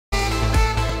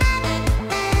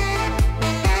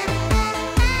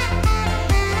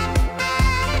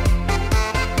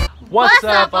What's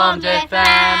up, J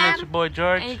fam? It's your boy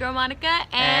George. And your girl Monica.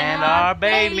 And our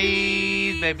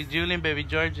babies. Baby Julian, baby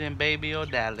George, and baby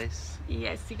Odalys.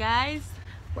 Yes, you guys.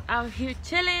 We're out here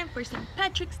chilling for St.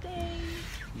 Patrick's Day.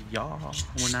 Y'all,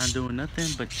 we're not doing nothing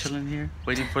but chilling here,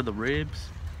 waiting for the ribs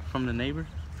from the neighbor.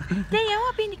 Dang, I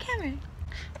want to be in the camera.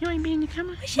 You ain't be in the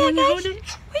camera? What's up, guys?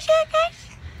 What's up, guys?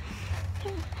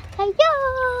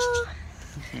 Hello.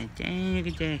 Dang, look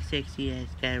at that sexy ass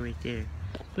guy right there.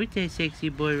 Who's that sexy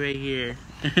boy right here?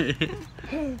 Look at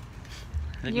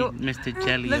Mr.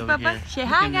 Jelly look, over Papa. here. Say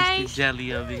hi, Mr. guys.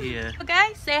 Jelly over here.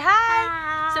 Okay, say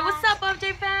hi. So what's up,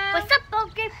 J fam? What's up,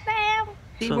 J fam?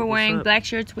 We're wearing black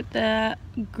shirts with the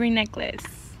green necklace.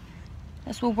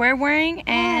 That's what we're wearing,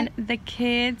 and the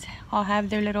kids all have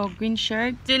their little green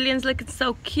shirts. Julian's looking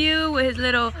so cute with his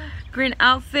little green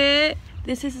outfit.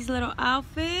 This is his little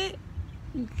outfit.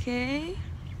 Okay.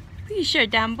 Put your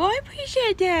shirt down, boy. Put your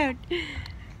shirt down.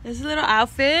 This is a little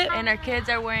outfit, and our kids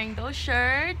are wearing those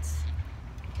shirts.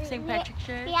 St. Patrick's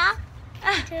shirts. Yeah.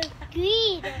 The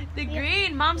green. The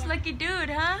green. Mom's lucky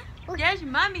dude, huh? Yes,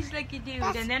 mommy's lucky dude.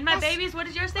 And then my babies, what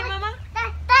does yours say, Mama?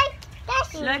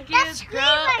 That's Luckiest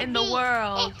girl in the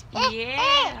world.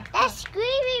 Yeah. That's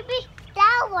green, baby.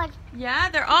 That one. Yeah,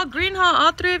 they're all green, huh?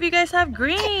 All three of you guys have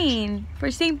green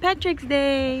for St. Patrick's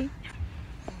Day.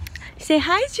 Say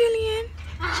hi, Julian.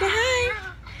 Say hi.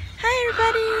 Hi,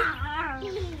 everybody.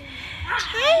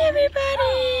 Hi,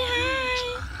 everybody.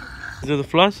 Hi. Is it the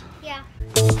floss? Yeah.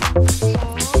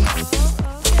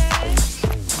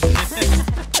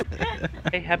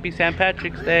 Hey, happy St.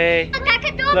 Patrick's Day. I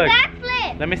can do a Look,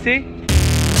 backflip. let me see.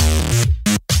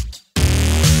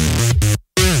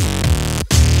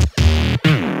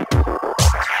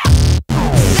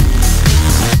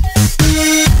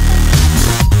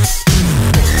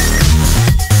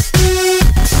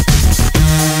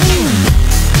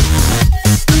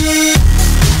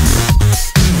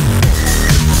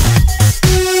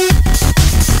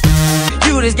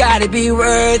 It's gotta be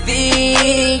worthy,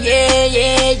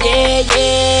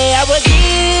 yeah. I will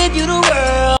give you the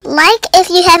world. Like if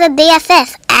you have a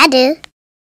BFF, I do.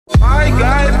 Hi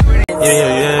guys.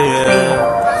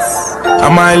 Yeah. I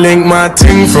might link my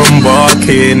ting from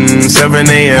barking 7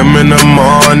 a.m. in the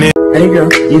morning. Hey girl,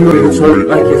 you know you talk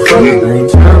like you're fucking.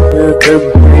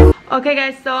 Okay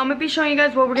guys, so I'm gonna be showing you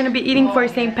guys what we're gonna be eating for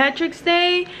St. Patrick's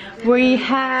Day. We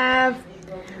have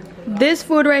this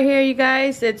food right here, you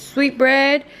guys. It's sweet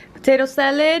bread, potato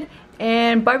salad,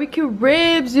 and barbecue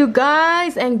ribs, you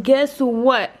guys. And guess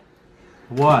what?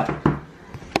 What?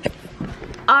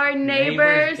 Our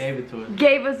neighbors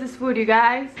gave us this food, you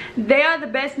guys. They are the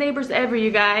best neighbors ever,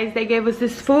 you guys. They gave us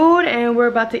this food, and we're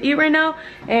about to eat right now.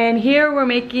 And here we're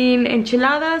making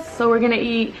enchiladas, so we're gonna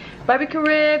eat barbecue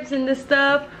ribs and this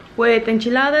stuff with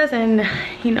enchiladas, and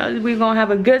you know, we're gonna have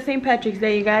a good St. Patrick's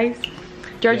Day, you guys.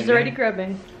 George is already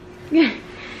grubbing.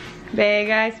 There,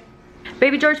 guys.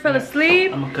 Baby George fell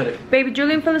asleep. I'm gonna cut it. Baby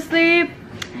Julian fell asleep.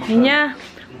 And yeah,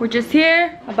 we're just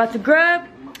here about to grub,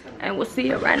 and we'll see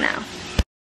you right now.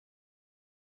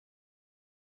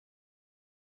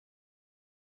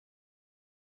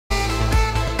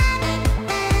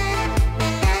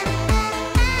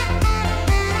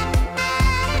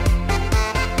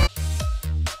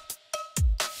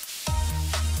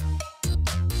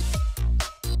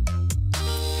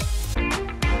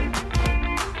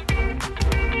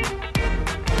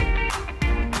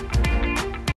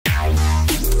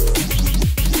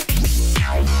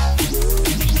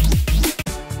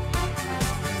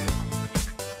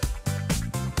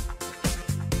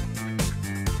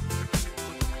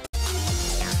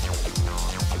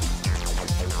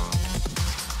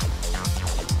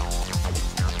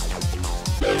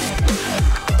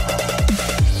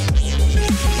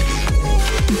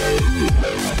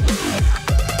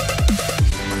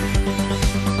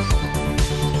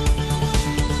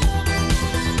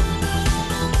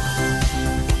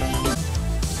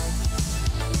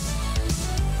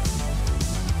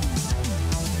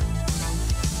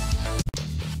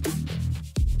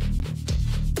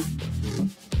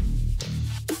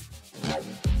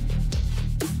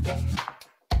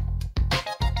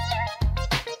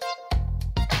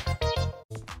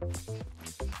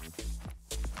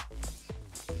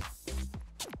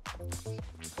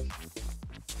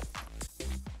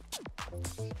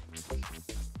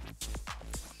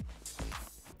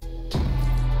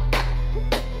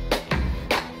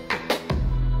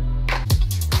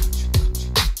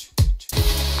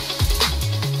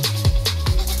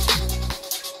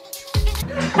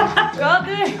 Go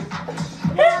there.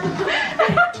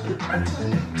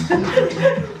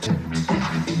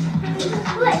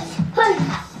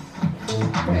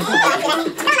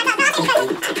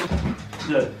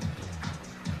 Look,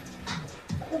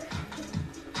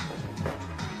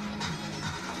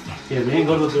 Yeah, we ain't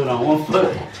gonna do it on one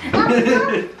foot.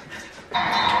 Oh,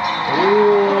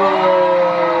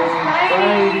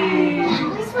 Spidey.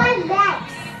 Where's my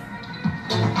bags?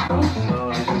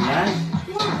 So, is it nice?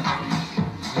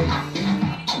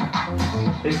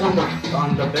 It's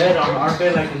on the bed, on our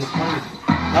bed, like in the corner.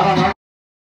 Not on our